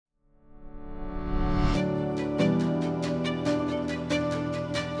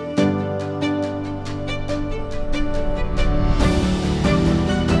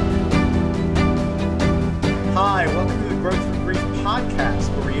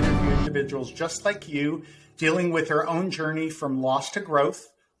individuals just like you dealing with their own journey from loss to growth,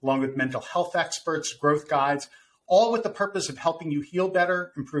 along with mental health experts, growth guides, all with the purpose of helping you heal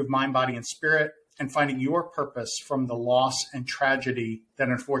better, improve mind, body, and spirit, and finding your purpose from the loss and tragedy that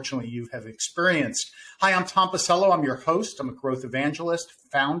unfortunately you have experienced. Hi, I'm Tom Pacello. I'm your host. I'm a growth evangelist,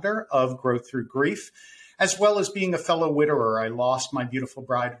 founder of Growth Through Grief, as well as being a fellow widower. I lost my beautiful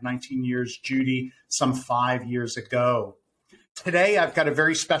bride of 19 years, Judy, some 5 years ago. Today, I've got a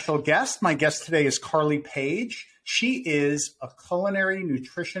very special guest. My guest today is Carly Paige. She is a culinary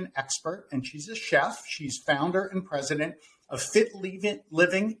nutrition expert, and she's a chef. She's founder and president of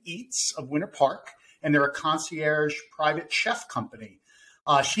FitLiving Eats of Winter Park, and they're a concierge private chef company.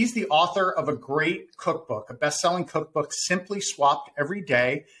 She's the author of a great cookbook, a best-selling cookbook, Simply Swapped Every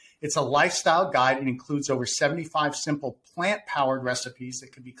Day. It's a lifestyle guide and includes over 75 simple plant-powered recipes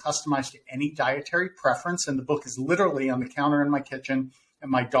that can be customized to any dietary preference. And the book is literally on the counter in my kitchen.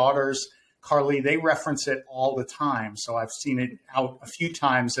 And my daughters, Carly, they reference it all the time. So I've seen it out a few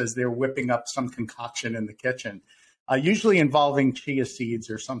times as they're whipping up some concoction in the kitchen, usually involving chia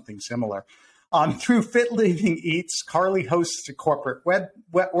seeds or something similar. Through FitLiving Eats, Carly hosts corporate web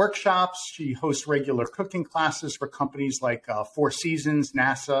workshops. She hosts regular cooking classes for companies like Four Seasons,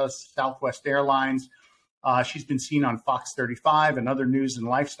 NASA, Southwest Airlines. She's been seen on Fox 35 and other news and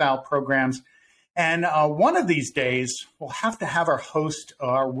lifestyle programs. And one of these days, we'll have to have her host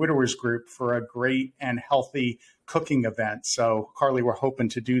our widowers group for a great and healthy cooking event. So, Carly, we're hoping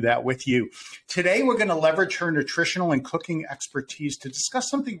to do that with you. Today, we're going to leverage her nutritional and cooking expertise to discuss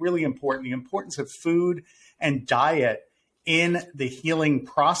something really important, the importance of food and diet in the healing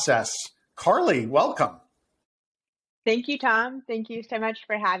process. Carly, welcome. Thank you, Tom. Thank you so much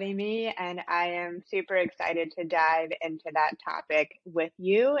for having me. And I am super excited to dive into that topic with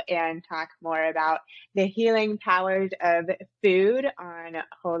you and talk more about the healing powers of food on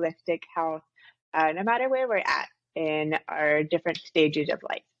holistic health, no matter where we're at in our different stages of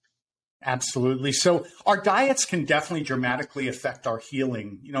life. Absolutely. So our diets can definitely dramatically affect our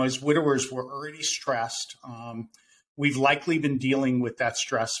healing. You know, as widowers, we're already stressed. We've likely been dealing with that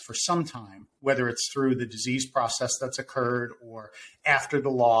stress for some time, whether it's through the disease process that's occurred or after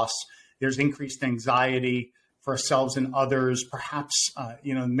the loss. There's increased anxiety for ourselves and others. Perhaps,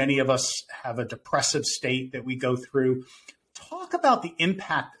 many of us have a depressive state that we go through. Talk about the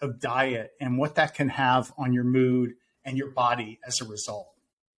impact of diet and what that can have on your mood and your body as a result.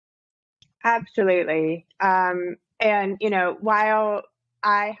 Absolutely. While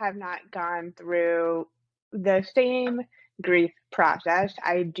I have not gone through the same grief process,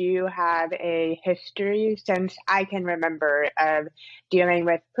 I do have a history since I can remember of dealing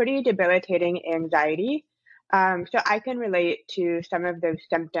with pretty debilitating anxiety. So I can relate to some of those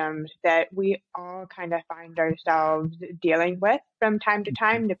symptoms that we all kind of find ourselves dealing with from time to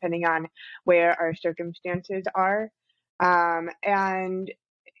time, depending on where our circumstances are.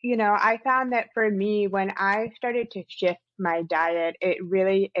 I found that for me, when I started to shift my diet, it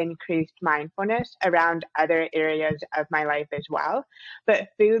really increased mindfulness around other areas of my life as well. But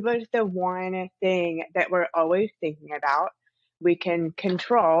food was the one thing that we're always thinking about. We can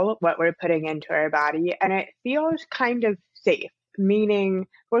control what we're putting into our body, and it feels kind of safe, meaning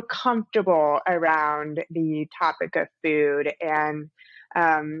we're comfortable around the topic of food and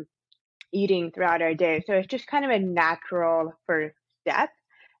eating throughout our day. So it's just kind of a natural first step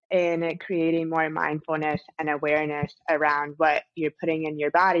in creating more mindfulness and awareness around what you're putting in your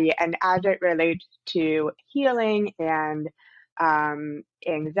body. And as it relates to healing and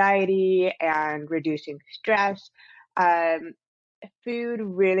anxiety and reducing stress, food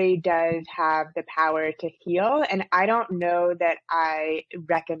really does have the power to heal. And I don't know that I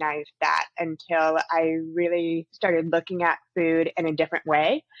recognized that until I really started looking at food in a different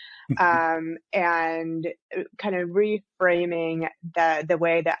way. And kind of reframing the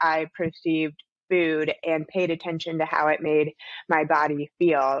way that I perceived food and paid attention to how it made my body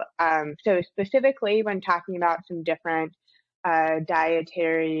feel. So specifically when talking about some different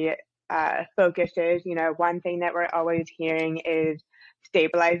dietary focuses, one thing that we're always hearing is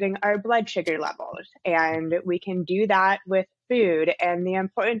stabilizing our blood sugar levels. And we can do that with food. And the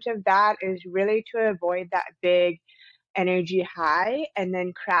importance of that is really to avoid that big energy high and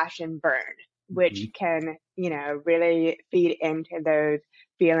then crash and burn, which can, really feed into those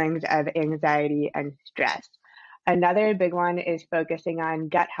feelings of anxiety and stress. Another big one is focusing on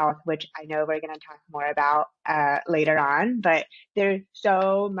gut health, which I know we're going to talk more about later on, but there's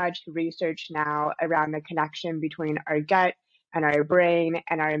so much research now around the connection between our gut and our brain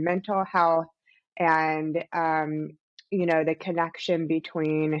and our mental health and the connection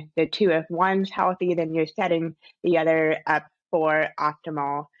between the two. If one's healthy, then you're setting the other up for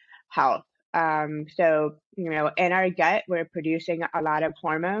optimal health. So, in our gut, we're producing a lot of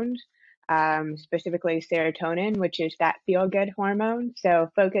hormones, specifically serotonin, which is that feel good hormone. So,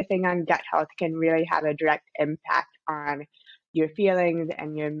 focusing on gut health can really have a direct impact on your feelings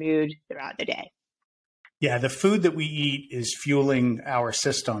and your mood throughout the day. Yeah, the food that we eat is fueling our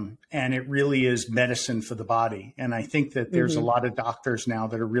system, and it really is medicine for the body. And I think that there's a lot of doctors now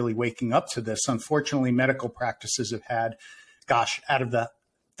that are really waking up to this. Unfortunately, medical practices have had, out of the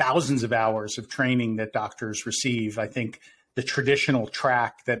thousands of hours of training that doctors receive, I think the traditional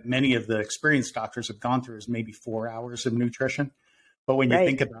track that many of the experienced doctors have gone through is maybe 4 hours of nutrition. But when you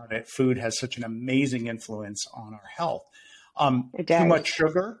think about it, food has such an amazing influence on our health. Too much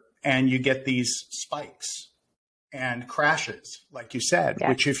sugar, and you get these spikes and crashes, like you said,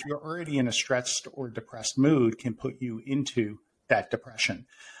 which if you're already in a stressed or depressed mood can put you into that depression.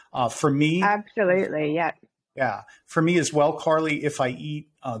 For me, absolutely, yeah. For me as well, Carly, if I eat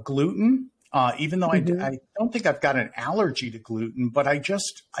gluten, even though I don't think I've got an allergy to gluten, but I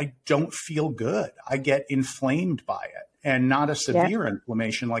don't feel good. I get inflamed by it, and not a severe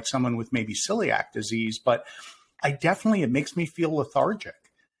inflammation like someone with maybe celiac disease, but it makes me feel lethargic.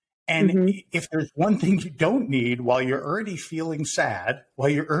 And if there's one thing you don't need while you're already feeling sad, while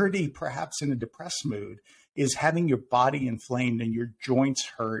you're already perhaps in a depressed mood, is having your body inflamed and your joints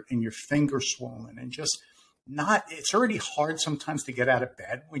hurt and your fingers swollen and it's already hard sometimes to get out of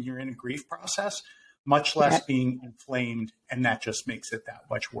bed when you're in a grief process, much less being inflamed. And that just makes it that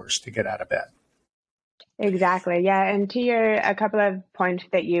much worse to get out of bed. Exactly. Yeah. And to a couple of points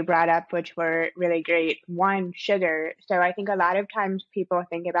that you brought up, which were really great. One, sugar. So I think a lot of times people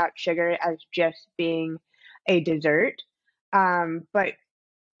think about sugar as just being a dessert. But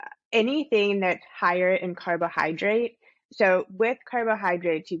anything that's higher in carbohydrate. So with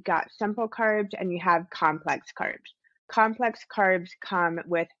carbohydrates, you've got simple carbs and you have complex carbs. Complex carbs come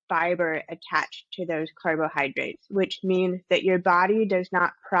with fiber attached to those carbohydrates, which means that your body does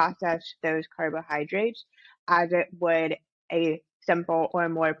not process those carbohydrates as it would a simple or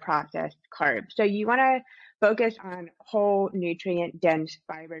more processed carb. So you want to focus on whole, nutrient-dense,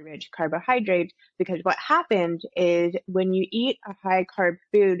 fiber-rich carbohydrates, because what happens is when you eat a high-carb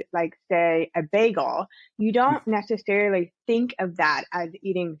food, like, say, a bagel, you don't necessarily think of that as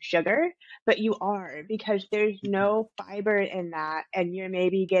eating sugar, but you are, because there's no fiber in that, and you're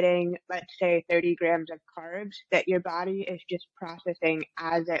maybe getting, let's say, 30 grams of carbs that your body is just processing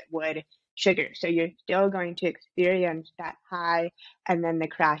as it would sugar. So you're still going to experience that high and then the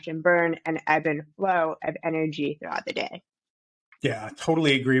crash and burn and ebb and flow of energy throughout the day. Yeah,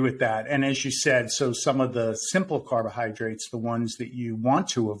 totally agree with that. And as you said, so some of the simple carbohydrates, the ones that you want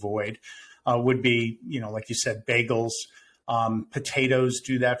to avoid would be, like you said, bagels. Potatoes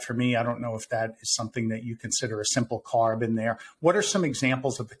do that for me. I don't know if that is something that you consider a simple carb in there. What are some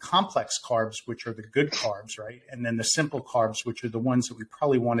examples of the complex carbs, which are the good carbs, right? And then the simple carbs, which are the ones that we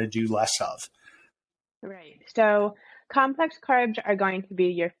probably want to do less of. Right. So complex carbs are going to be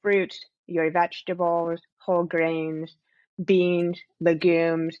your fruits, your vegetables, whole grains, beans,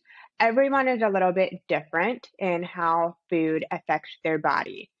 legumes. Everyone is a little bit different in how food affects their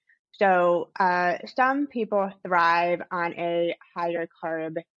body. So some people thrive on a higher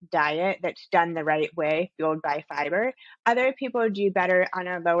carb diet that's done the right way, fueled by fiber. Other people do better on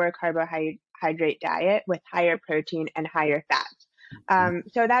a lower carbohydrate diet with higher protein and higher fats.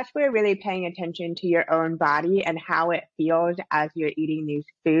 So that's where really paying attention to your own body and how it feels as you're eating these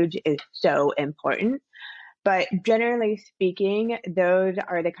foods is so important. But generally speaking, those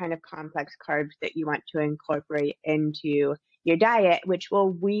are the kind of complex carbs that you want to incorporate into your diet, which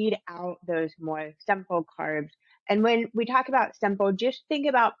will weed out those more simple carbs. And when we talk about simple, just think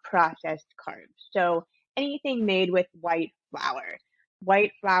about processed carbs. So anything made with white flour.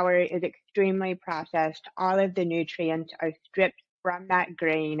 White flour is extremely processed. All of the nutrients are stripped from that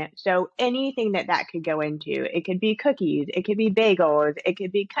grain. So anything that could go into, it could be cookies, it could be bagels, it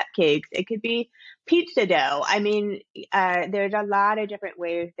could be cupcakes, it could be pizza dough. I mean, there's a lot of different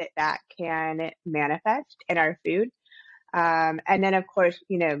ways that can manifest in our food. And then, of course,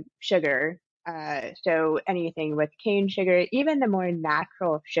 sugar. So anything with cane sugar, even the more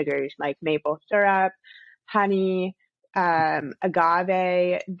natural sugars like maple syrup, honey,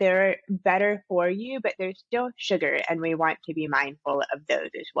 agave, they're better for you, but they're still sugar, and we want to be mindful of those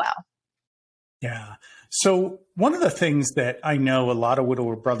as well. Yeah. So one of the things that I know a lot of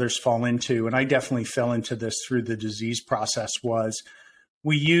widower brothers fall into, and I definitely fell into this through the disease process, was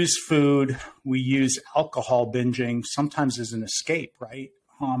we use food, we use alcohol binging, sometimes as an escape, right?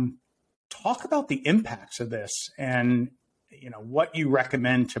 Talk about the impacts of this and what you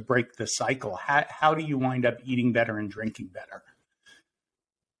recommend to break the cycle. How do you wind up eating better and drinking better?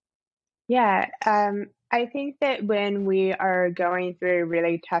 Yeah, I think that when we are going through a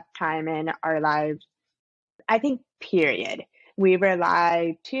really tough time in our lives, I think period, we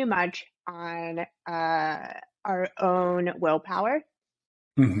rely too much on our own willpower.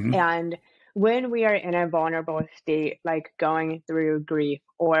 Hmm. And when we are in a vulnerable state, like going through grief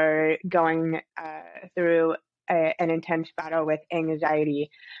or going through an intense battle with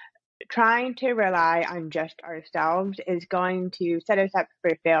anxiety, trying to rely on just ourselves is going to set us up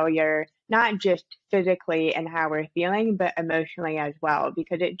for failure, not just physically and how we're feeling, but emotionally as well,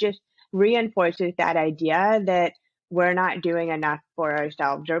 because it just reinforces that idea that we're not doing enough for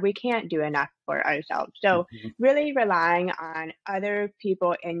ourselves or we can't do enough for ourselves. So, Hmm. really relying on other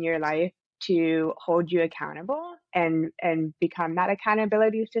people in your life to hold you accountable and become that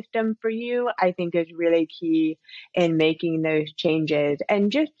accountability system for you, I think is really key in making those changes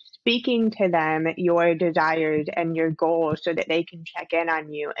and just speaking to them your desires and your goals so that they can check in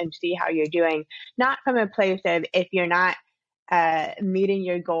on you and see how you're doing, not from a place of if you're not meeting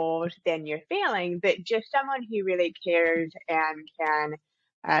your goals, then you're failing, but just someone who really cares and can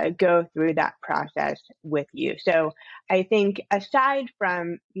go through that process with you. So I think aside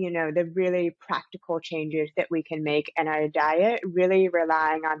from, the really practical changes that we can make in our diet, really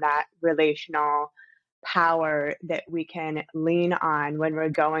relying on that relational power that we can lean on when we're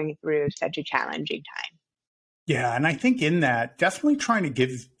going through such a challenging time. Yeah. And I think in that, definitely trying to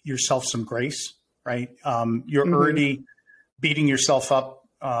give yourself some grace, right? You're Hmm. already beating yourself up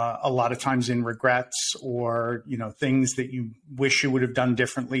a lot of times in regrets or things that you wish you would have done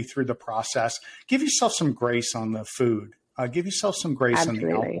differently through the process. Give yourself some grace on the food. Give yourself some grace on the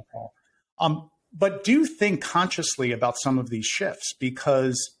Absolutely. alcohol. But do think consciously about some of these shifts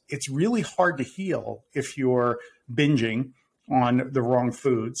because it's really hard to heal if you're binging on the wrong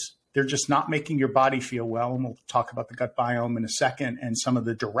foods. They're just not making your body feel well. And we'll talk about the gut biome in a second and some of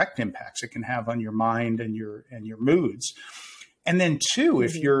the direct impacts it can have on your mind and your moods. And then two,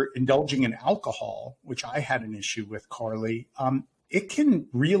 if Hmm. you're indulging in alcohol, which I had an issue with, Carly, it can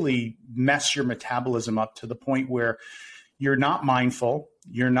really mess your metabolism up to the point where you're not mindful,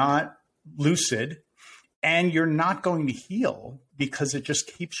 you're not lucid, and you're not going to heal because it just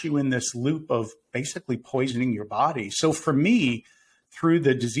keeps you in this loop of basically poisoning your body. So for me, through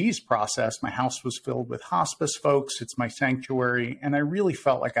the disease process, my house was filled with hospice folks. It's my sanctuary. And I really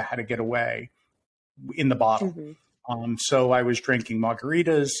felt like I had to get away in the bottle. Hmm. So I was drinking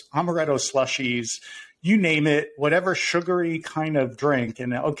margaritas, amaretto slushies, you name it, whatever sugary kind of drink.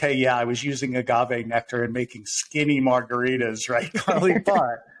 And okay, yeah, I was using agave nectar and making skinny margaritas, right, Carly?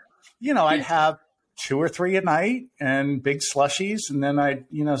 But, I'd have two or three a night and big slushies. And then I'd,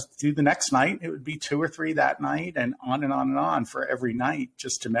 do the next night. It would be two or three that night and on and on and on for every night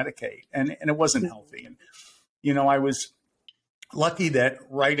just to medicate. And it wasn't healthy. And, I was lucky that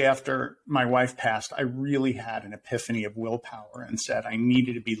right after my wife passed, I really had an epiphany of willpower and said I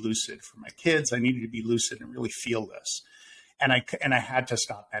needed to be lucid for my kids. I needed to be lucid and really feel this, and I had to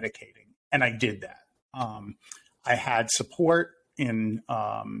stop medicating, and I did that. I had support in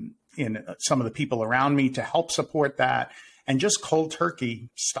some of the people around me to help support that, and just cold turkey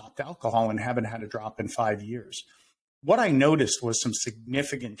stopped alcohol and haven't had a drop in 5 years. What I noticed was some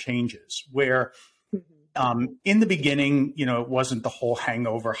significant changes where in the beginning, it wasn't the whole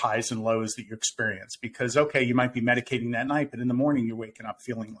hangover highs and lows that you experience because, okay, you might be medicating that night, but in the morning you're waking up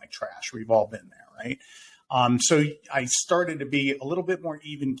feeling like trash. We've all been there, right? So I started to be a little bit more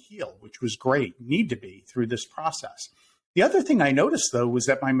even keel, which was great, need to be through this process. The other thing I noticed, though, was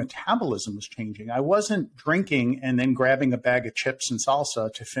that my metabolism was changing. I wasn't drinking and then grabbing a bag of chips and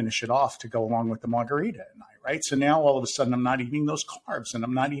salsa to finish it off to go along with the margarita at night, right? So now all of a sudden I'm not eating those carbs and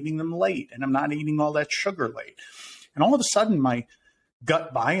I'm not eating them late and I'm not eating all that sugar late. And all of a sudden my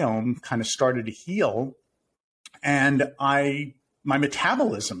gut biome kind of started to heal and my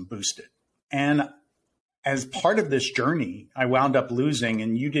metabolism boosted. And as part of this journey, I wound up losing,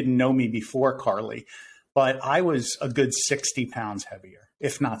 and you didn't know me before, Carly, but I was a good 60 pounds heavier,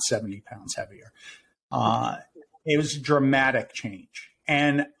 if not 70 pounds heavier. Uh, it was a dramatic change.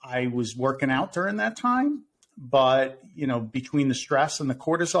 And I was working out during that time. But, between the stress and the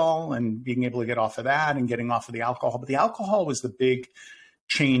cortisol and being able to get off of that and getting off of the alcohol, but the alcohol was the big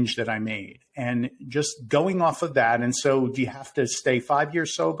change that I made and just going off of that. And so do you have to stay 5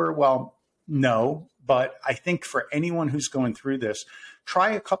 years sober? Well, no, but I think for anyone who's going through this,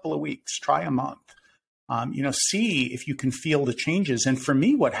 try a couple of weeks, try a month. See if you can feel the changes. And for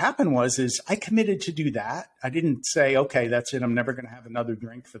me, what happened is I committed to do that. I didn't say, okay, that's it. I'm never going to have another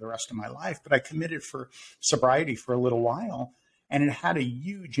drink for the rest of my life, but I committed for sobriety for a little while. And it had a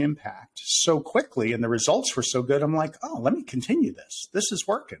huge impact so quickly. And the results were so good. I'm like, oh, let me continue this. This is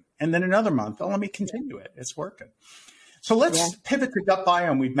working. And then another month, oh, let me continue it. It's working. So let's pivot to gut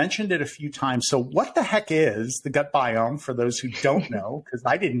biome. We've mentioned it a few times. So what the heck is the gut biome for those who don't know? Because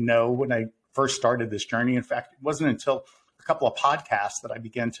I didn't know when I first started this journey. In fact, it wasn't until a couple of podcasts that I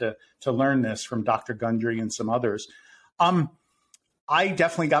began to learn this from Dr. Gundry and some others. I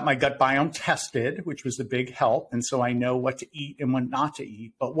definitely got my gut biome tested, which was a big help. And so I know what to eat and what not to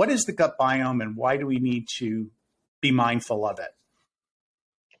eat. But what is the gut biome and why do we need to be mindful of it?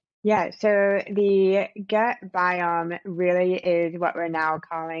 Yeah, so the gut biome really is what we're now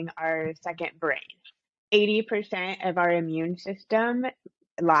calling our second brain. 80% of our immune system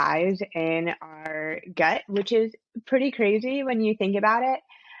lies in our gut, which is pretty crazy when you think about it.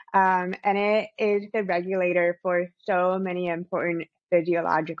 And it is the regulator for so many important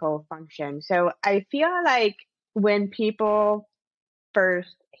physiological functions. So I feel like when people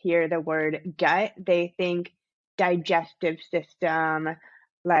first hear the word gut, they think digestive system,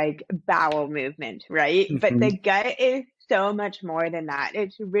 like bowel movement, right? But Mm-hmm. the gut is so much more than that.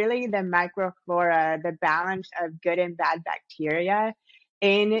 It's really the microflora, the balance of good and bad bacteria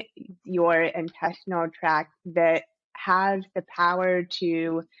in your intestinal tract that has the power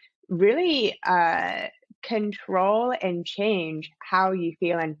to really control and change how you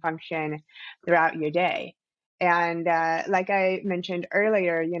feel and function throughout your day. And like I mentioned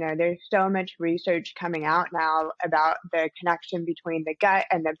earlier, there's so much research coming out now about the connection between the gut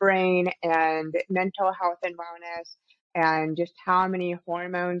and the brain and mental health and wellness, and just how many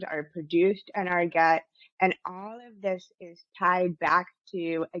hormones are produced in our gut. And all of this is tied back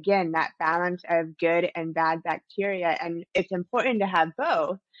to, again, that balance of good and bad bacteria. And it's important to have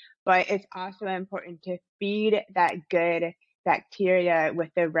both, but it's also important to feed that good bacteria with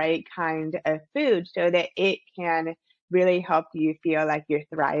the right kind of food so that it can really help you feel like you're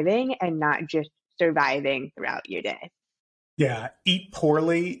thriving and not just surviving throughout your day. Yeah, eat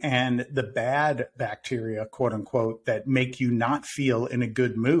poorly and the bad bacteria, quote unquote, that make you not feel in a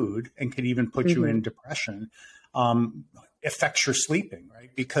good mood and can even put you in depression, affects your sleeping,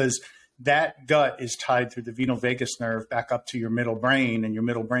 right? Because that gut is tied through the venal vagus nerve back up to your middle brain, and your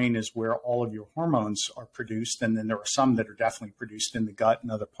middle brain is where all of your hormones are produced. And then there are some that are definitely produced in the gut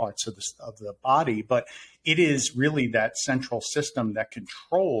and other parts of the body. But it is really that central system that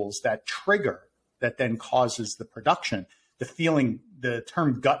controls that trigger that then causes the production. The feeling, the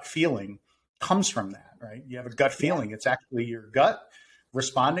term gut feeling comes from that, right? You have a gut feeling. It's actually your gut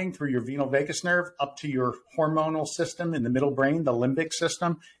responding through your venal vagus nerve up to your hormonal system in the middle brain, the limbic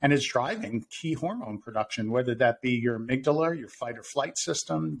system, and it's driving key hormone production, whether that be your amygdala, your fight or flight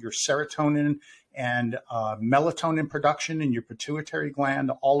system, your serotonin and melatonin production in your pituitary gland.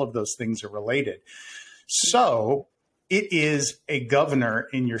 All of those things are related. So it is a governor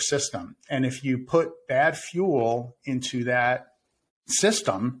in your system. And if you put bad fuel into that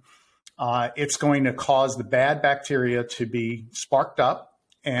system, it's going to cause the bad bacteria to be sparked up,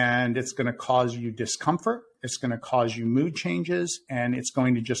 and it's going to cause you discomfort. It's going to cause you mood changes, and it's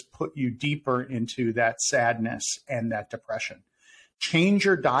going to just put you deeper into that sadness and that depression. Change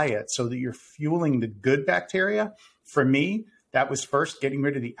your diet so that you're fueling the good bacteria. For me, that was first getting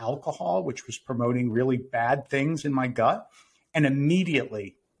rid of the alcohol, which was promoting really bad things in my gut. And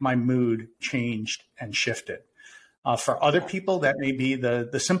immediately my mood changed and shifted. For other people, that may be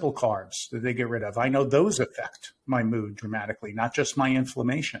the simple carbs that they get rid of. I know those affect my mood dramatically, not just my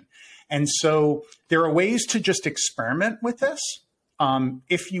inflammation. And so there are ways to just experiment with this.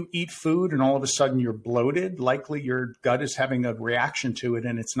 If you eat food and all of a sudden you're bloated, likely your gut is having a reaction to it,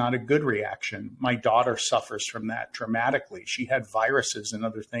 and it's not a good reaction. My daughter suffers from that dramatically. She had viruses and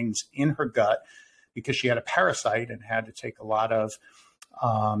other things in her gut because she had a parasite and had to take a lot of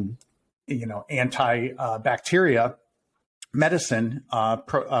antibacteria medicine,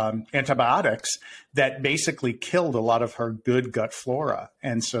 antibiotics that basically killed a lot of her good gut flora.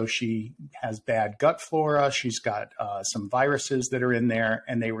 And so she has bad gut flora. She's got some viruses that are in there,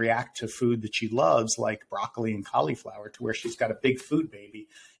 and they react to food that she loves, like broccoli and cauliflower, to where she's got a big food baby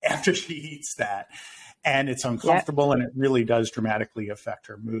after she eats that. And it's uncomfortable, and it really does dramatically affect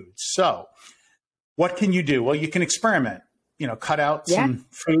her mood. So what can you do? Well, you can experiment. Cut out some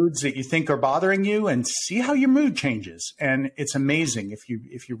foods that you think are bothering you and see how your mood changes. And it's amazing. If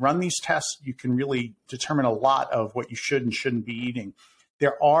you run these tests, you can really determine a lot of what you should and shouldn't be eating.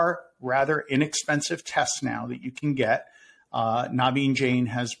 There are rather inexpensive tests now that you can get. Naveen Jain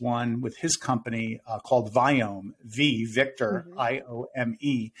has one with his company called Viome, Victor,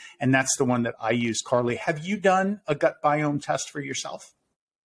 IOME. And that's the one that I use. Carly, have you done a gut biome test for yourself?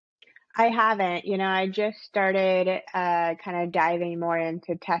 I haven't. I just started kind of diving more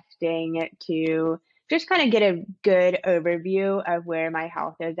into testing to just kind of get a good overview of where my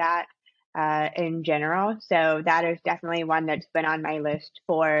health is at in general. So that is definitely one that's been on my list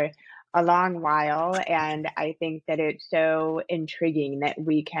for a long while. And I think that it's so intriguing that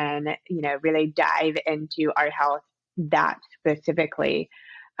we can, really dive into our health that specifically.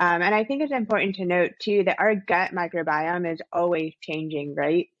 And I think it's important to note too that our gut microbiome is always changing,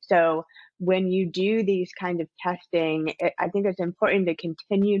 right? So when you do these kind of testing, I think it's important to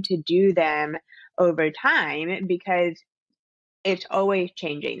continue to do them over time because it's always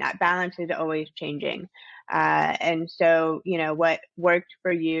changing. That balance is always changing. And so, what worked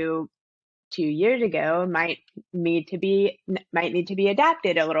for you 2 years ago might need to be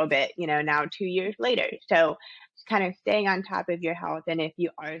adapted a little bit, now 2 years later. So it's kind of staying on top of your health. And if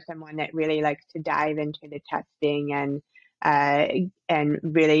you are someone that really likes to dive into the testing and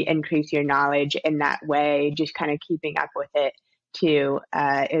really increase your knowledge in that way, just kind of keeping up with it too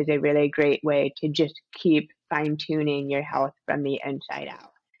is a really great way to just keep fine tuning your health from the inside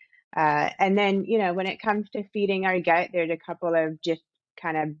out. And then, when it comes to feeding our gut, there's a couple of just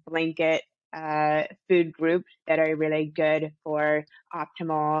kind of blanket food groups that are really good for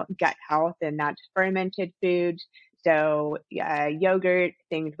optimal gut health, and that's fermented foods. So yogurt,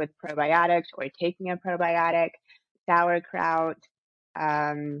 things with probiotics or taking a probiotic, sauerkraut,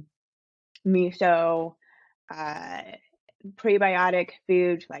 um, miso, uh, prebiotic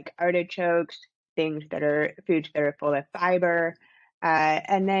foods like artichokes, foods that are full of fiber.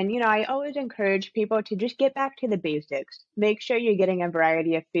 And then, I always encourage people to just get back to the basics. Make sure you're getting a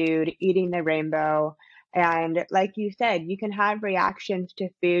variety of food, eating the rainbow. And like you said, you can have reactions to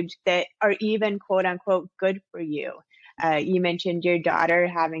foods that are even quote unquote good for you. You mentioned your daughter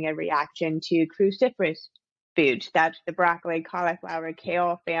having a reaction to cruciferous foods. That's the broccoli, cauliflower,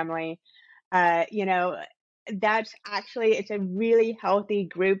 kale family. You know, that's actually, it's a really healthy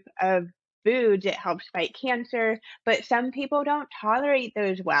group of foods. It helps fight cancer, but some people don't tolerate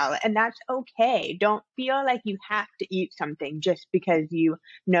those well, and that's okay. Don't feel like you have to eat something just because you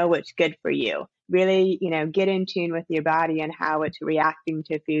know it's good for you. Really, get in tune with your body and how it's reacting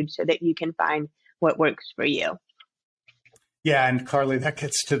to food so that you can find what works for you. Yeah, and Carly, that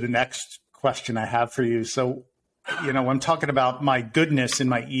gets to the next question I have for you. So, I'm talking about my goodness in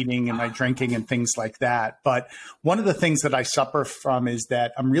my eating and my drinking and things like that. But one of the things that I suffer from is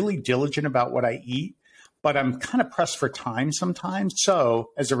that I'm really diligent about what I eat, but I'm kind of pressed for time sometimes. So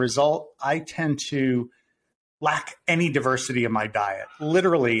as a result, I tend to lack any diversity in my diet.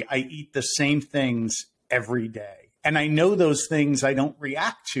 Literally, I eat the same things every day. And I know those things I don't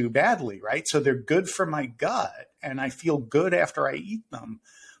react to badly, right? So they're good for my gut and I feel good after I eat them.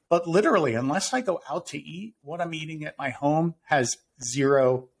 But literally, unless I go out to eat, what I'm eating at my home has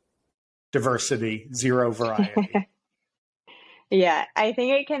zero diversity, zero variety. Yeah, I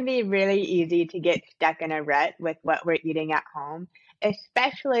think it can be really easy to get stuck in a rut with what we're eating at home,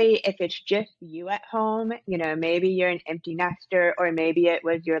 especially if it's just you at home. Maybe you're an empty nester, or maybe it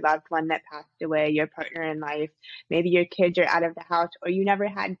was your loved one that passed away, your partner in life. Maybe your kids are out of the house, or you never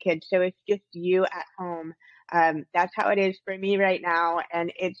had kids, so it's just you at home. That's how it is for me right now,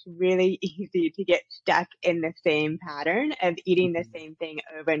 and it's really easy to get stuck in the same pattern of eating the same thing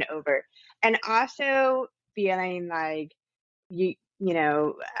over and over. And also feeling like you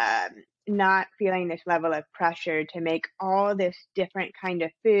know not feeling this level of pressure to make all this different kind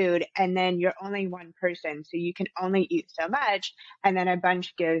of food, and then you're only one person, so you can only eat so much, and then a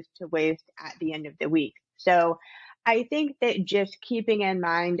bunch goes to waste at the end of the week. So I think that just keeping in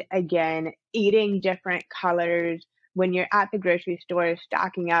mind, again, eating different colors when you're at the grocery store,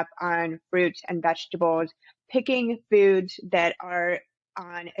 stocking up on fruits and vegetables, picking foods that are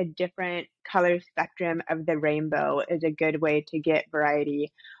on a different color spectrum of the rainbow is a good way to get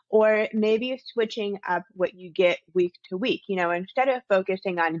variety. Or maybe switching up what you get week to week. Instead of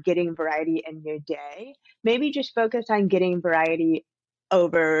focusing on getting variety in your day, maybe just focus on getting variety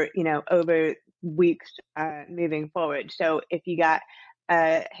over weeks moving forward. So if you got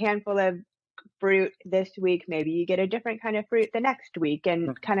a handful of fruit this week, maybe you get a different kind of fruit the next week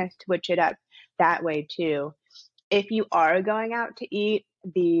and kind of switch it up that way too. If you are going out to eat,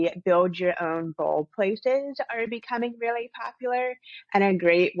 the build your own bowl places are becoming really popular, and a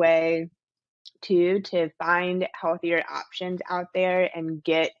great way to find healthier options out there and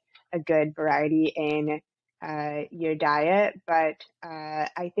get a good variety in your diet. But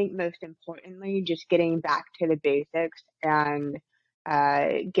I think most importantly, just getting back to the basics and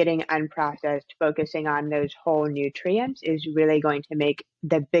getting unprocessed, focusing on those whole nutrients is really going to make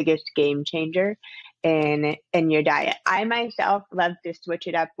the biggest game changer in your diet. I myself love to switch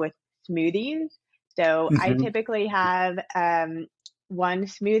it up with smoothies. So I Hmm. typically have one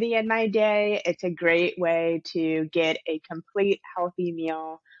smoothie in my day. It's a great way to get a complete healthy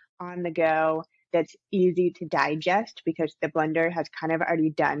meal on the go that's easy to digest because the blender has kind of already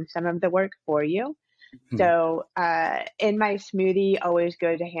done some of the work for you. So in my smoothie, always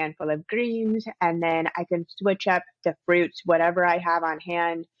goes a handful of greens, and then I can switch up the fruits, whatever I have on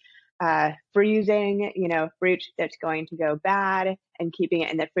hand, freezing, fruit that's going to go bad and keeping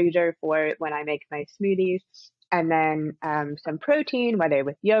it in the freezer for when I make my smoothies. And then some protein, whether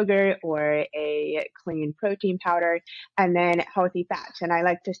with yogurt or a clean protein powder, and then healthy fats. And I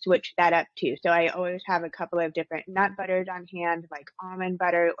like to switch that up too. So I always have a couple of different nut butters on hand, like almond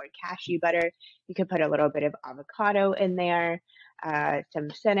butter or cashew butter. You could put a little bit of avocado in there, some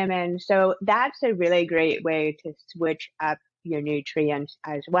cinnamon. So that's a really great way to switch up your nutrients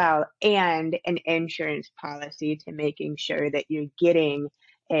as well, and an insurance policy to making sure that you're getting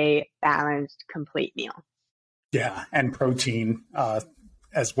a balanced, complete meal. Yeah, and protein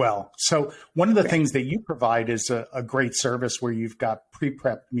as well. So one of the Right. things that you provide is a great service where you've got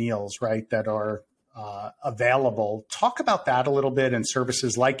pre-prepped meals, right, that are available. Talk about that a little bit and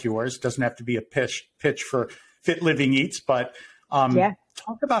services like yours. Doesn't have to be a pitch for FitLiving Eats, but Yeah.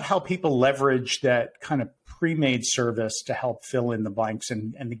 talk about how people leverage that kind of pre-made service to help fill in the blanks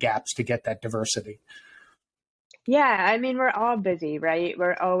and the gaps to get that diversity. Yeah, I mean, we're all busy, right?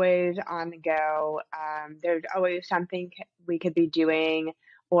 We're always on the go. There's always something we could be doing,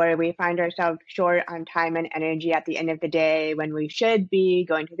 or we find ourselves short on time and energy at the end of the day when we should be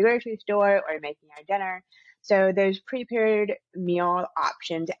going to the grocery store or making our dinner. So those prepared meal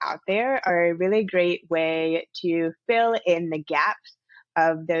options out there are a really great way to fill in the gaps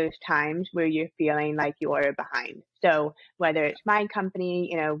of those times where you're feeling like you're behind. So whether it's my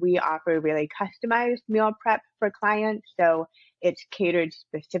company, we offer really customized meal prep for clients. So it's catered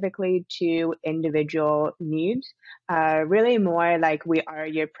specifically to individual needs, really more like we are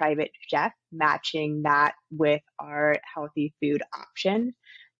your private chef, matching that with our healthy food options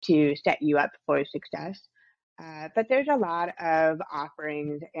to set you up for success. But there's a lot of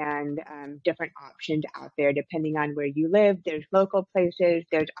offerings and different options out there depending on where you live. There's local places,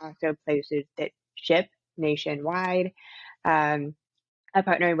 there's also places that ship nationwide. Um, I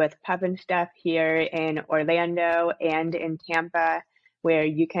partner with Puff and Stuff here in Orlando and in Tampa, where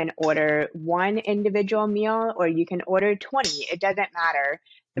you can order one individual meal or you can order 20. It doesn't matter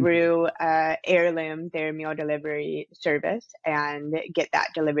through Heirloom, their meal delivery service, and get that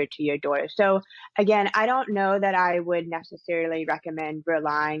delivered to your door. So, again, I don't know that I would necessarily recommend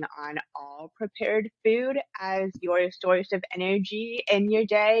relying on all prepared food as your source of energy in your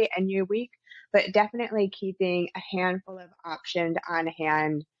day and your week, but definitely keeping a handful of options on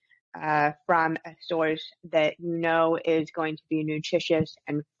hand from a source that is going to be nutritious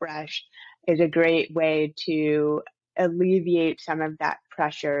and fresh is a great way to alleviate some of that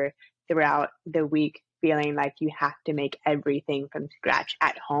pressure throughout the week, feeling like you have to make everything from scratch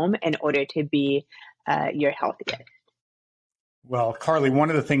at home in order to be your healthiest. Well, Carly, one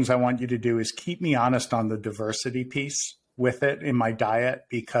of the things I want you to do is keep me honest on the diversity piece with it in my diet,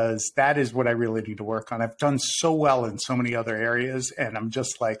 because that is what I really need to work on. I've done so well in so many other areas, and I'm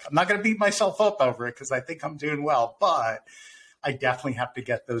just like, I'm not going to beat myself up over it because I think I'm doing well, but I definitely have to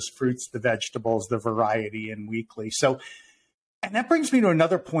get those fruits, the vegetables, the variety in weekly. So, and that brings me to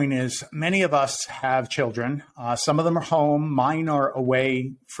another point is many of us have children. Some of them are home. Mine are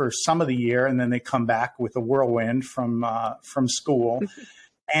away for some of the year, and then they come back with a whirlwind from school.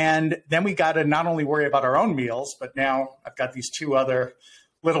 And then we got to not only worry about our own meals, but now I've got these two other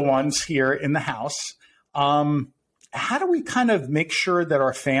little ones here in the house. How do we kind of make sure that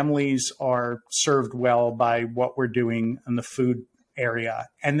our families are served well by what we're doing in the food area?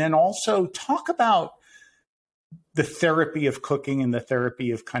 And then also talk about the therapy of cooking and the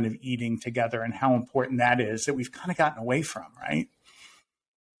therapy of kind of eating together and how important that is that we've kind of gotten away from, right?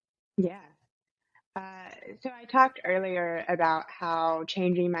 Yeah. So I talked earlier about how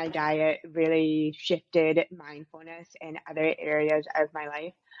changing my diet really shifted mindfulness in other areas of my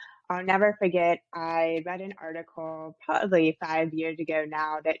life. I'll never forget, I read an article probably 5 years ago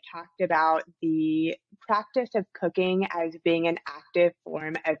now that talked about the practice of cooking as being an active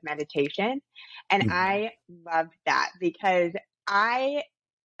form of meditation. And Mhm. I loved that because I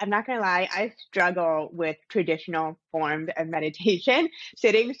I'm not gonna lie, I struggle with traditional forms of meditation,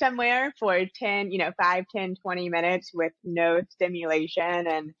 sitting somewhere for 10, 5, 10, 20 minutes with no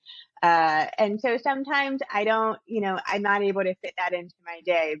stimulation. And so sometimes I don't, I'm not able to fit that into my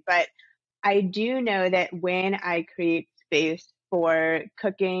day. But I do know that when I create space for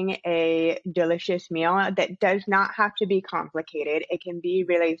cooking a delicious meal that does not have to be complicated. It can be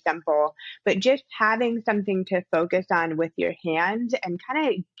really simple, but just having something to focus on with your hands and kind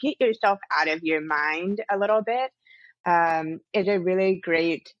of get yourself out of your mind a little bit is a really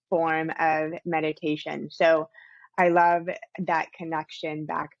great form of meditation. So I love that connection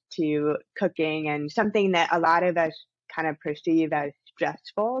back to cooking, and something that a lot of us kind of perceive as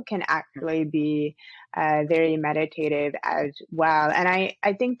stressful can actually be very meditative as well. And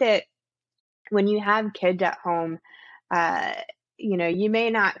I think that when you have kids at home, uh, you may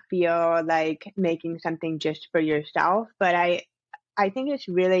not feel like making something just for yourself, but I think it's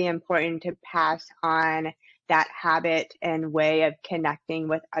really important to pass on that habit and way of connecting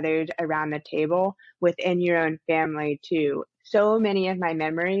with others around the table within your own family too. So many of my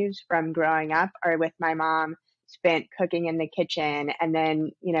memories from growing up are with my mom, spent cooking in the kitchen. And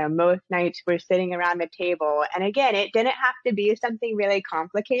then, most nights we're sitting around the table. And again, it didn't have to be something really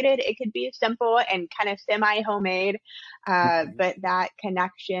complicated. It could be simple and kind of semi homemade. But that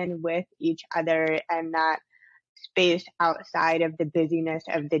connection with each other and that space outside of the busyness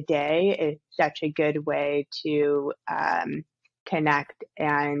of the day is such a good way to connect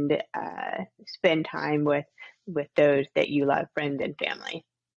and spend time with those that you love, friends and family.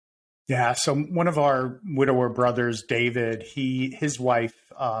 Yeah. So one of our widower brothers, David, his wife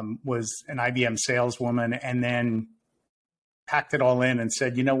was an IBM saleswoman, and then packed it all in and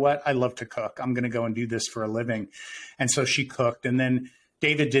said, you know what? I love to cook. I'm going to go and do this for a living. And so she cooked. And then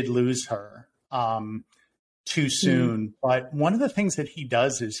David did lose her too soon. But one of the things that he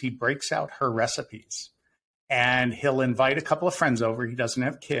does is he breaks out her recipes, and he'll invite a couple of friends over. He doesn't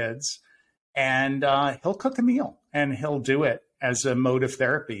have kids, and he'll cook a meal, and he'll do it as a mode of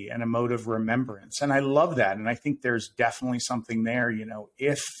therapy and a mode of remembrance. And I love that. And I think there's definitely something there,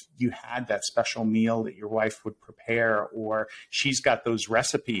 if you had that special meal that your wife would prepare, or she's got those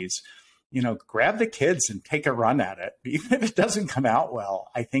recipes, grab the kids and take a run at it. Even if it doesn't come out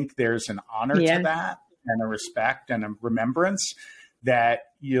well, I think there's an honor to that, and a respect and a remembrance that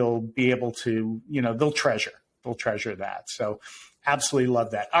you'll be able to, they'll treasure that. So absolutely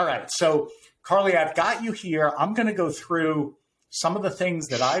love that. All right. So Carly, I've got you here. I'm going to go through some of the things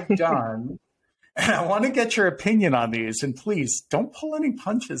that I've done, and I want to get your opinion on these, and please don't pull any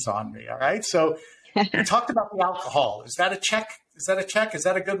punches on me. All right. So you talked about the alcohol. Is that a check? Is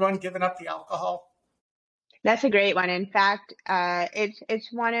that a good one? Giving up the alcohol? That's a great one. In fact, it's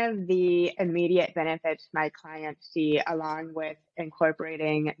one of the immediate benefits my clients see, along with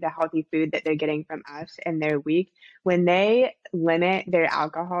incorporating the healthy food that they're getting from us in their week. When they limit their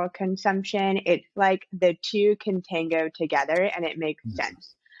alcohol consumption, it's like the two can tango together, and it makes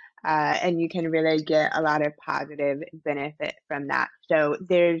sense. And you can really get a lot of positive benefit from that. So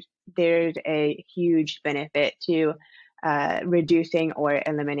there's a huge benefit to reducing or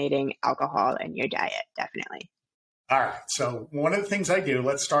eliminating alcohol in your diet, definitely. All right. So one of the things I do,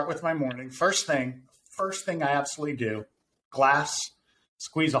 let's start with my morning. First thing I absolutely do, glass,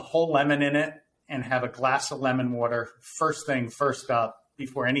 squeeze a whole lemon in it, and have a glass of lemon water first up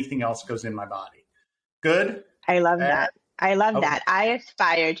before anything else goes in my body. Good? I love that. I love that. I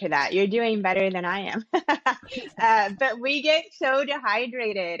aspire to that. You're doing better than I am. But we get so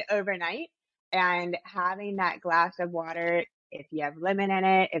dehydrated overnight. And having that glass of water, if you have lemon in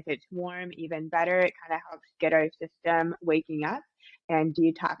it, if it's warm, even better. It kind of helps get our system waking up, and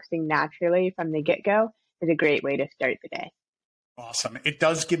detoxing naturally from the get-go is a great way to start the day. Awesome. It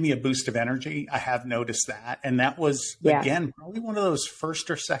does give me a boost of energy. I have noticed that. And that was, again, probably one of those first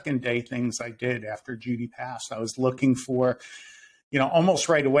or second day things I did after Judy passed. I was looking for, almost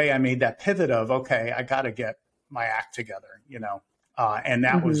right away, I made that pivot of, okay, I got to get my act together, and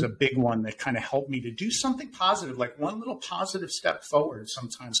that was a big one that kind of helped me to do something positive. Like one little positive step forward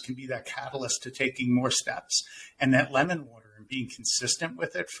sometimes can be that catalyst to taking more steps. And that lemon water and being consistent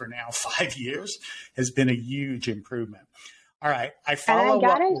with it for now 5 years has been a huge improvement. All right. I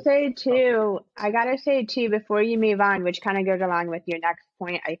gotta say too, before you move on, which kind of goes along with your next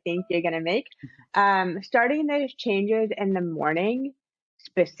point I think you're going to make, starting those changes in the morning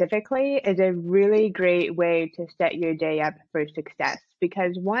specifically is a really great way to set your day up for success,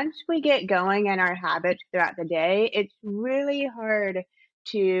 because once we get going in our habits throughout the day, it's really hard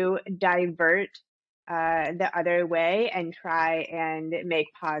to divert the other way and try and make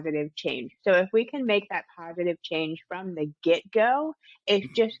positive change. So if we can make that positive change from the get-go, it's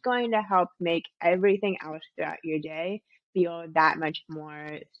just going to help make everything else throughout your day feel that much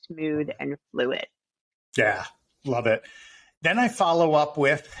more smooth and fluid. Yeah, love it. Then I follow up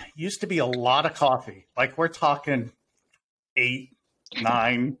with, used to be a lot of coffee. Like we're talking 8,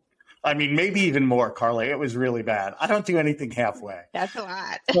 9, I mean, maybe even more, Carly. It was really bad. I don't do anything halfway. That's a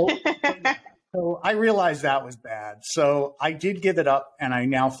lot. So I realized that was bad. So I did give it up, and I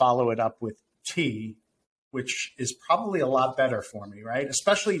now follow it up with tea, which is probably a lot better for me, right?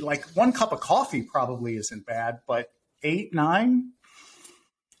 Especially like 1 cup of coffee probably isn't bad, but 8, 9.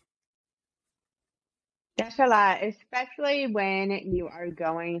 That's a lot, especially when you are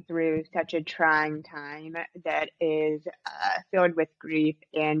going through such a trying time that is filled with grief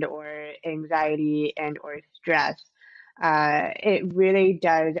and or anxiety and or stress. It really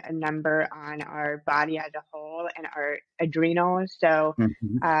does a number on our body as a whole and our adrenals. So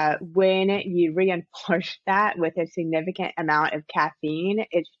Mhm. when you reinforce that with a significant amount of caffeine,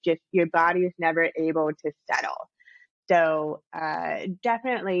 it's just your body is never able to settle. So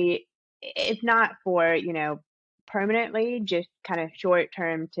definitely, if not for, permanently, just kind of short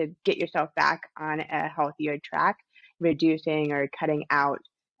term to get yourself back on a healthier track, reducing or cutting out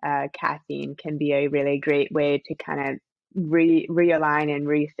caffeine can be a really great way to kind of realign and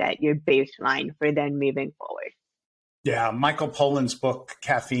reset your baseline for then moving forward. Yeah, Michael Pollan's book,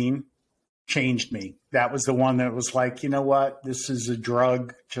 Caffeine, changed me. That was the one that was like, you know what? This is a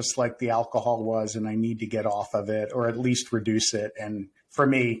drug just like the alcohol was, and I need to get off of it or at least reduce it. And for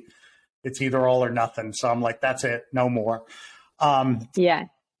me, it's either all or nothing. So I'm like, that's it, no more. Yeah.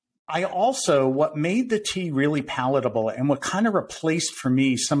 I also, what made the tea really palatable and what kind of replaced for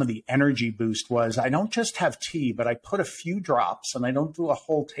me some of the energy boost was I don't just have tea, but I put a few drops, and I don't do a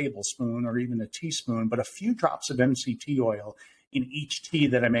whole tablespoon or even a teaspoon, but a few drops of MCT oil in each tea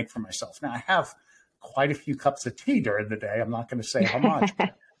that I make for myself. Now, I have quite a few cups of tea during the day. I'm not going to say how much,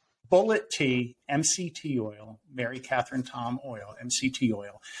 but bullet tea, MCT oil, Mary Catherine Tom oil, MCT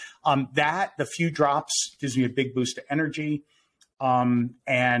oil. The few drops gives me a big boost of energy.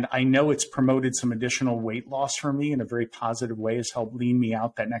 And I know it's promoted some additional weight loss for me in a very positive way. Has helped lean me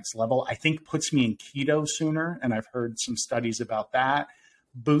out that next level. I think puts me in keto sooner. And I've heard some studies about that.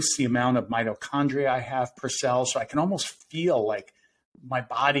 Boosts the amount of mitochondria I have per cell. So I can almost feel like my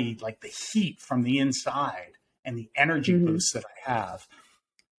body, like the heat from the inside and the energy boosts that I have.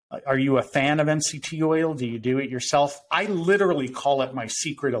 Are you a fan of MCT oil? Do you do it yourself? I literally call it my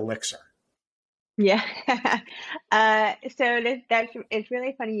secret elixir. Yeah. It's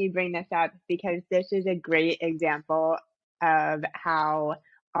really funny you bring this up because this is a great example of how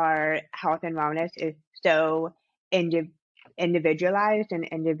our health and wellness is so individualized and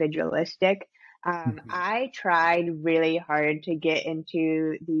individualistic. I tried really hard to get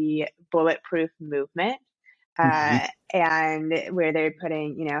into the bulletproof movement, Mhm. and where they're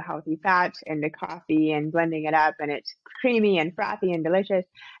putting, healthy fats into coffee and blending it up, and it's creamy and frothy and delicious.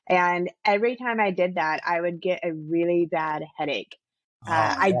 And every time I did that, I would get a really bad headache. Oh,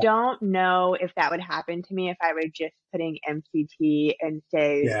 I yeah. don't know if that would happen to me if I were just putting MCT and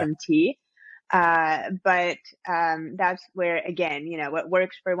say Yeah. some tea. But that's where, again, what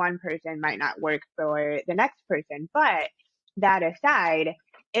works for one person might not work for the next person. But that aside,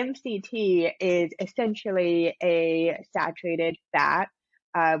 MCT is essentially a saturated fat.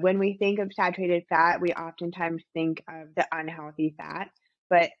 When we think of saturated fat, we oftentimes think of the unhealthy fat.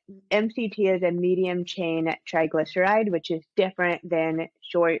 But MCT is a medium chain triglyceride, which is different than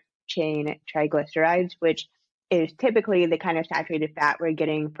short chain triglycerides, which is typically the kind of saturated fat we're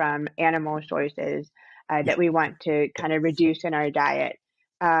getting from animal sources Yeah. that we want to kind of reduce in our diet.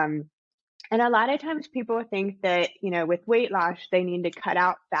 And a lot of times people think that, with weight loss, they need to cut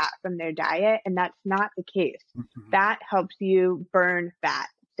out fat from their diet, and that's not the case. Mhm. Fat helps you burn fat.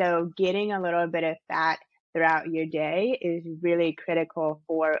 So getting a little bit of fat throughout your day is really critical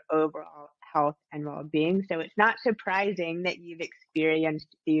for overall health and well-being. So it's not surprising that you've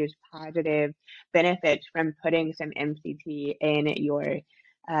experienced these positive benefits from putting some MCT in your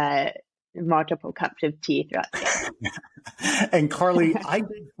multiple cups of tea throughout the day. And Carly, I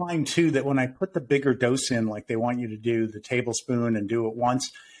did find too that when I put the bigger dose in, like they want you to do the tablespoon and do it once,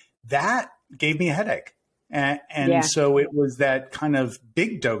 that gave me a headache. And Yeah. so it was that kind of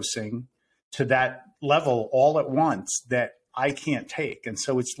big dosing to that level all at once that I can't take. And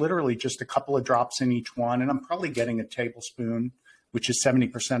so it's literally just a couple of drops in each one. And I'm probably getting a tablespoon, which is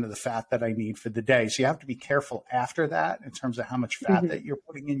 70% of the fat that I need for the day. So you have to be careful after that in terms of how much fat that you're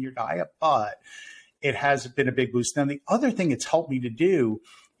putting in your diet. But it has been a big boost. Now, the other thing it's helped me to do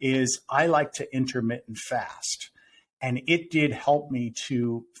is I like to intermittent fast. And it did help me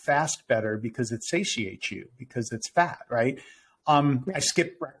to fast better because it satiates you, because it's fat, right? I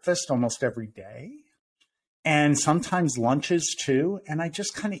skip breakfast almost every day and sometimes lunches too. And I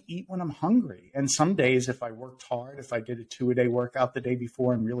just kind of eat when I'm hungry. And some days, if I worked hard, if I did a 2-a-day workout the day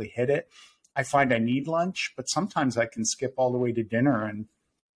before and really hit it, I find I need lunch. But sometimes I can skip all the way to dinner and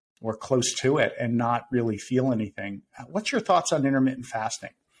or close to it and not really feel anything. What's your thoughts on intermittent fasting?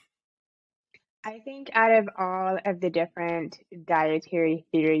 I think out of all of the different dietary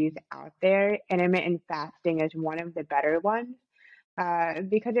theories out there, intermittent fasting is one of the better ones.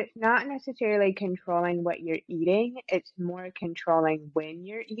 Because it's not necessarily controlling what you're eating, it's more controlling when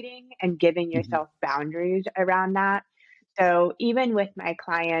you're eating and giving Mm-hmm. yourself boundaries around that. So even with my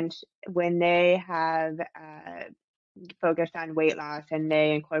clients, when they have focused on weight loss and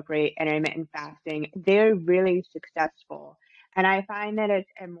they incorporate intermittent fasting, they're really successful. And I find that it's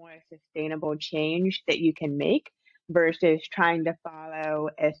a more sustainable change that you can make versus trying to follow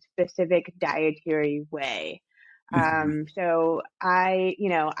a specific dietary way. Mm-hmm. So I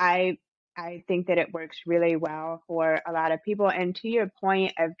think that it works really well for a lot of people. And to your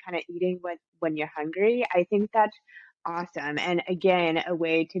point of kind of eating when you're hungry, I think that's awesome. And again, a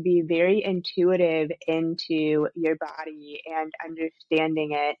way to be very intuitive into your body and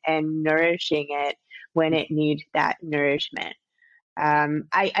understanding it and nourishing it when it needs that nourishment.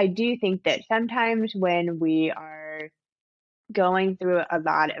 I do think that sometimes when we are going through a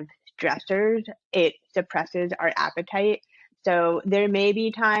lot of stressors, it suppresses our appetite. So there may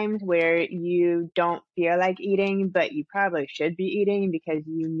be times where you don't feel like eating, but you probably should be eating because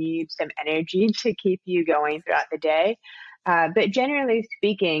you need some energy to keep you going throughout the day. But generally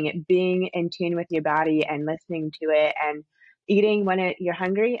speaking, being in tune with your body and listening to it and eating when you're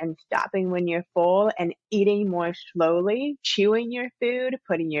hungry and stopping when you're full and eating more slowly, chewing your food,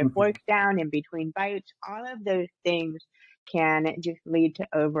 putting your Mm-hmm. fork down in between bites, all of those things can just lead to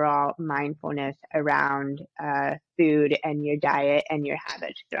overall mindfulness around food and your diet and your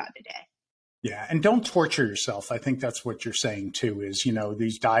habits throughout the day. Yeah. And don't torture yourself. I think that's what you're saying too, is,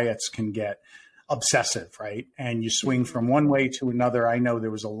 these diets can get obsessive, right? And you swing Mhm. from one way to another. I know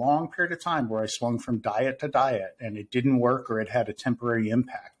there was a long period of time where I swung from diet to diet and it didn't work or it had a temporary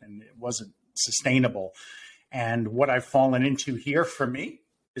impact and it wasn't sustainable. And what I've fallen into here for me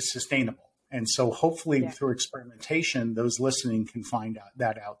is sustainable. And so hopefully Yeah. through experimentation, those listening can find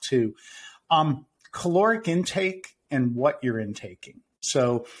that out too. Caloric intake and what you're intaking.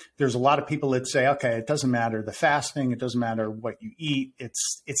 So there's a lot of people that say, okay, it doesn't matter the fasting, it doesn't matter what you eat,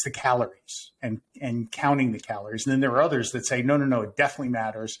 it's the calories and counting the calories. And then there are others that say, no, it definitely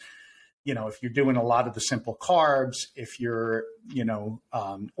matters. If you're doing a lot of the simple carbs, if you're,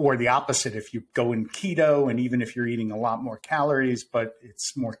 or the opposite, if you go in keto, and even if you're eating a lot more calories, but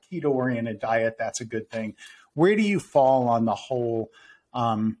it's more keto oriented diet, that's a good thing. Where do you fall on the whole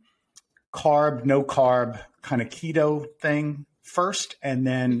carb, no carb kind of keto thing first? And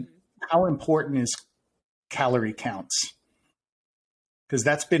then Mhm. how important is calorie counts? Because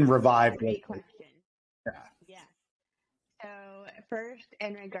that's been That's a revived great lately. question. Yeah. Yeah. So first,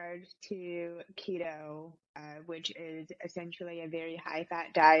 in regards to keto, which is essentially a very high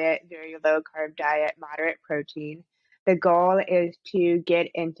fat diet, very low carb diet, moderate protein, the goal is to get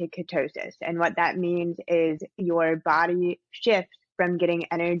into ketosis. And what that means is your body shifts from getting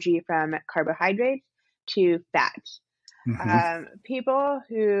energy from carbohydrates to fats. Mm-hmm. People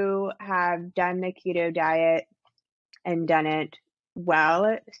who have done the keto diet and done it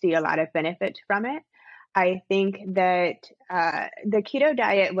well see a lot of benefits from it. I think that the keto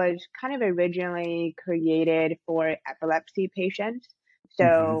diet was kind of originally created for epilepsy patients.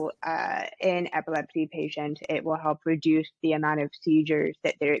 Mm-hmm. So, in epilepsy patients, it will help reduce the amount of seizures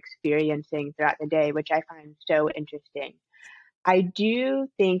that they're experiencing throughout the day, which I find so interesting. I do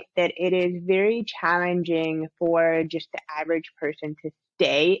think that it is very challenging for just the average person to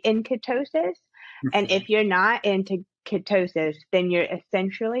stay in ketosis. And Mm-hmm. if you're not into ketosis, then you're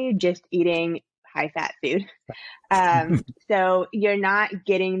essentially just eating high fat food. So you're not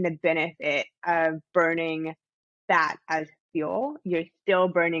getting the benefit of burning fat as fuel. You're still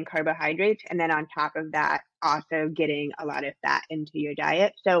burning carbohydrates. And then on top of that, also getting a lot of fat into your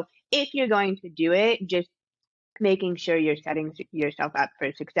diet. So if you're going to do it, just making sure you're setting yourself up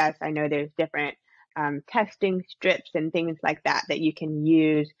for success. I know there's different testing strips and things like that that you can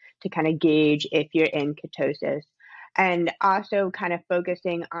use to kind of gauge if you're in ketosis. And also kind of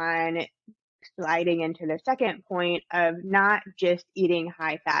focusing on sliding into the second point of not just eating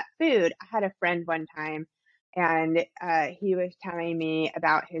high fat food. I had a friend one time and he was telling me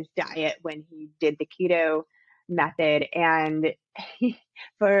about his diet when he did the keto method. And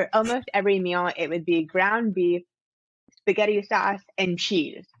for almost every meal, it would be ground beef, spaghetti sauce, and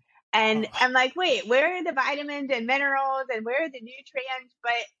cheese. And Oh, I'm like, wait, where are the vitamins and minerals and where are the nutrients?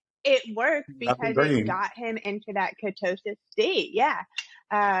 But it worked nothing because it bringing. got him into that ketosis state. Yeah.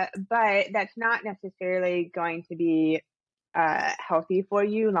 But that's not necessarily going to be healthy for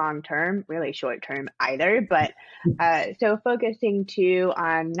you long term, really short term either. But so focusing too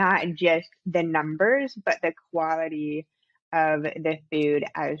on not just the numbers, but the quality of the food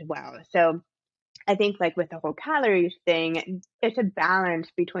as well. So I think like with the whole calories thing, it's a balance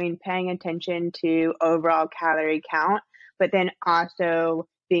between paying attention to overall calorie count, but then also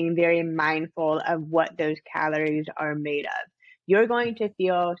being very mindful of what those calories are made of. You're going to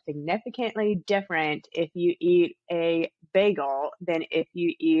feel significantly different if you eat a bagel than if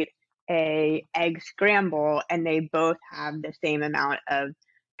you eat a egg scramble, and they both have the same amount of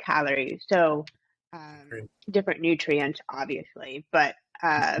calories. So different nutrients, obviously, but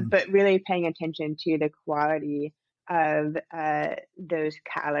really paying attention to the quality of those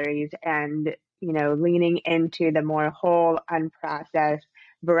calories, and leaning into the more whole, unprocessed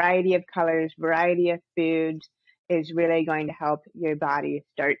variety of colors, variety of foods is really going to help your body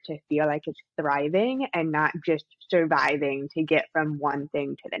start to feel like it's thriving and not just surviving to get from one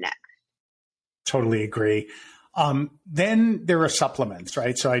thing to the next. Totally agree. Then there are supplements,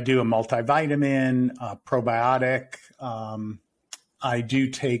 right? So I do a multivitamin, a probiotic. I do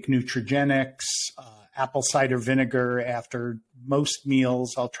take nutrigenics, apple cider vinegar after most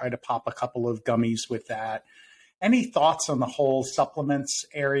meals. I'll try to pop a couple of gummies with that. Any thoughts on the whole supplements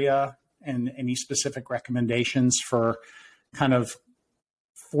area and any specific recommendations for kind of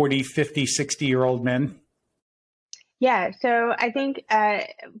 40, 50, 60-year-old men? Yeah, so I think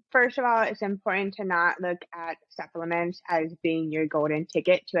first of all, it's important to not look at supplements as being your golden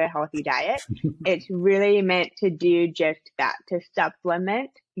ticket to a healthy diet. It's really meant to do just that, to supplement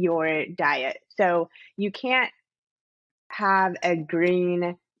your diet. So you can't have a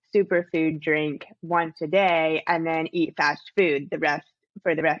green superfood drink once a day and then eat fast food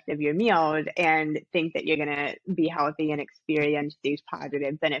for the rest of your meals and think that you're going to be healthy and experience these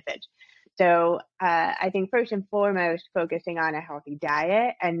positive benefits. So I think first and foremost, focusing on a healthy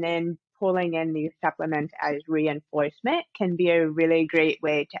diet and then pulling in these supplements as reinforcement can be a really great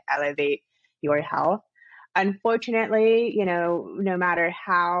way to elevate your health. Unfortunately, no matter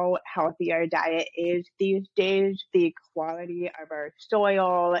how healthy our diet is these days, the quality of our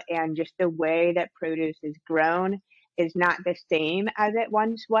soil and just the way that produce is grown is not the same as it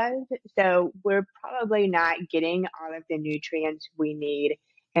once was. So we're probably not getting all of the nutrients we need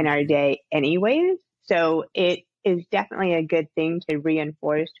in our day anyways. So it is definitely a good thing to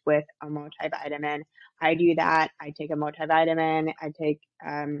reinforce with a multivitamin. I do that. I take a multivitamin. I take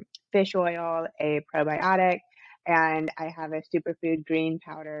fish oil, a probiotic, and I have a superfood green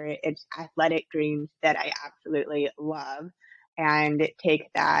powder. It's athletic greens that I absolutely love, and take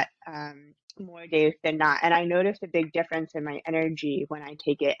that more days than not. And I notice a big difference in my energy when I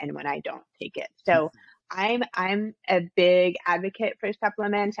take it and when I don't take it. So I'm a big advocate for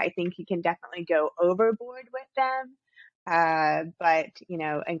supplements. I think you can definitely go overboard with them, but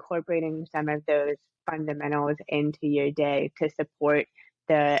incorporating some of those fundamentals into your day to support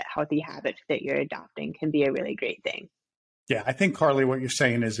the healthy habits that you're adopting can be a really great thing. Yeah, I think, Carly, what you're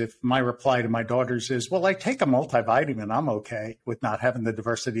saying is if my reply to my daughters is, well, I take a multivitamin, I'm okay with not having the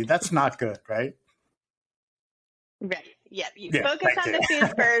diversity. That's not good, right? Right. Yep. You focus on the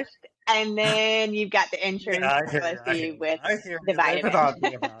food first, and then you've got the insurance policy with the vitamins.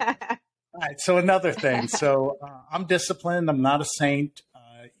 All right. So another thing. So I'm disciplined. I'm not a saint.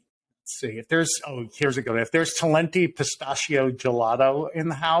 Let's see. Here's a good one. If there's Talenti pistachio gelato in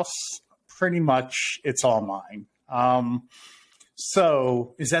the house, pretty much it's all mine.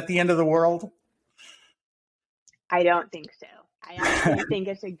 So is that the end of the world? I don't think so. I actually think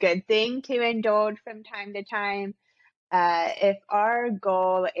it's a good thing to indulge from time to time. If our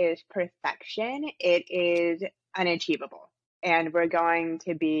goal is perfection, it is unachievable, and we're going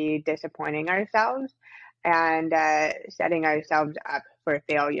to be disappointing ourselves and setting ourselves up for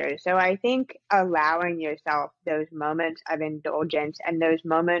failure. So I think allowing yourself those moments of indulgence and those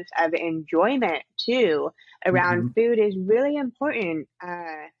moments of enjoyment too around food is really important,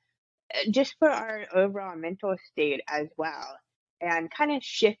 just for our overall mental state as well. And kind of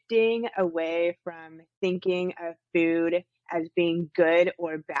shifting away from thinking of food as being good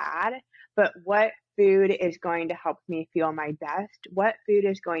or bad, but what food is going to help me feel my best? What food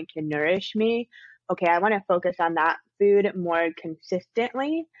is going to nourish me? Okay, I want to focus on that food more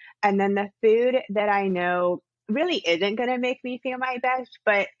consistently. And then the food that I know really isn't going to make me feel my best,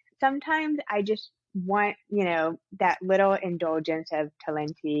 but sometimes I just want, that little indulgence of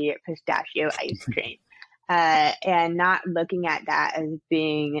Talenti pistachio ice cream. And not looking at that as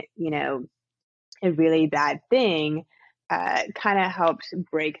being, a really bad thing, kind of helps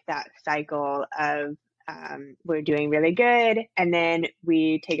break that cycle of we're doing really good and then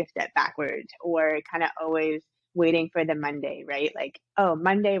we take a step backwards, or kind of always waiting for the Monday, right? Like, oh,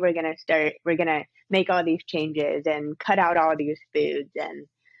 Monday we're going to make all these changes and cut out all these foods. And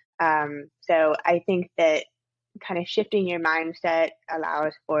so I think that kind of shifting your mindset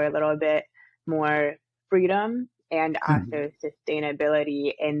allows for a little bit more freedom and also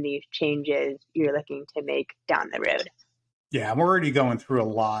sustainability in these changes you're looking to make down the road. Yeah, we're already going through a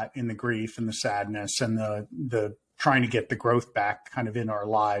lot in the grief and the sadness and the trying to get the growth back kind of in our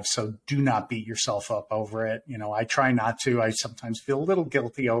lives. So do not beat yourself up over it. I try not to. I sometimes feel a little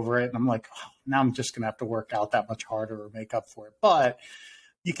guilty over it. And I'm like, oh, now I'm just going to have to work out that much harder or make up for it. But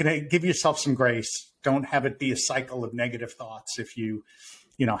you can give yourself some grace. Don't have it be a cycle of negative thoughts. If you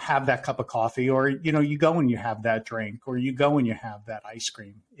have that cup of coffee, or, you go and you have that drink, or you go and you have that ice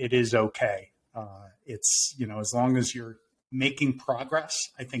cream, it is okay. It's, as long as you're making progress,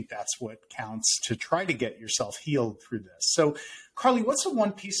 I think that's what counts to try to get yourself healed through this. So, Carly, what's the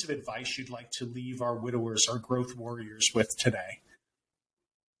one piece of advice you'd like to leave our widowers, our growth warriors with today?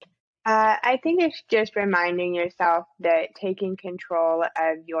 I think it's just reminding yourself that taking control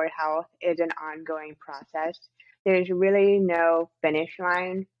of your health is an ongoing process. There's really no finish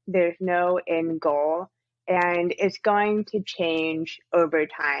line. There's no end goal, and it's going to change over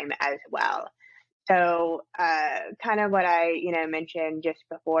time as well. So kind of what I, mentioned just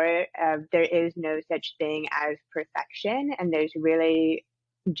before, there is no such thing as perfection, and there's really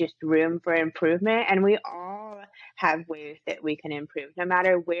just room for improvement. And we all have ways that we can improve, no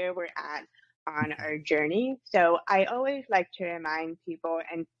matter where we're at on our journey. So I always like to remind people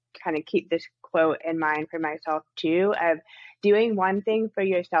and kind of keep this quote in mind for myself too, of doing one thing for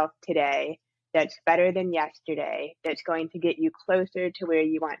yourself today that's better than yesterday, that's going to get you closer to where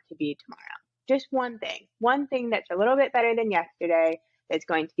you want to be tomorrow. Just one thing that's a little bit better than yesterday, that's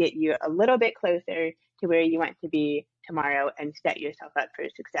going to get you a little bit closer to where you want to be tomorrow, and set yourself up for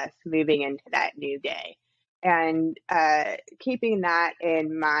success moving into that new day. And keeping that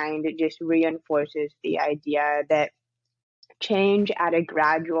in mind, it just reinforces the idea that change at a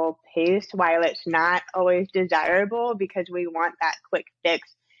gradual pace, while it's not always desirable because we want that quick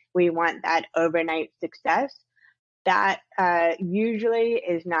fix, we want that overnight success, that usually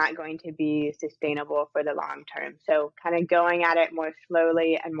is not going to be sustainable for the long term. So kind of going at it more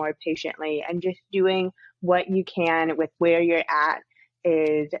slowly and more patiently, and just doing what you can with where you're at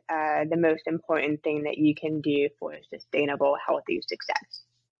is the most important thing that you can do for sustainable, healthy success.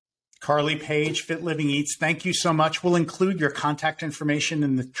 Carly Paige, FitLiving Eats, thank you so much. We'll include your contact information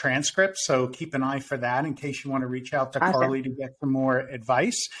in the transcript, so keep an eye for that in case you want to reach out to Carly to get some more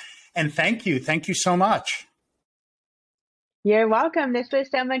advice. And thank you so much. You're welcome. This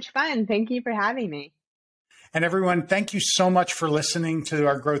was so much fun. Thank you for having me. And everyone, thank you so much for listening to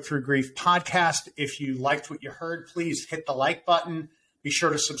our Growth Through Grief podcast. If you liked what you heard, please hit the like button. Be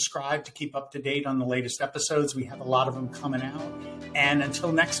sure to subscribe to keep up to date on the latest episodes. We have a lot of them coming out. And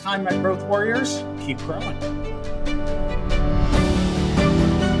until next time, my Growth Warriors, keep growing.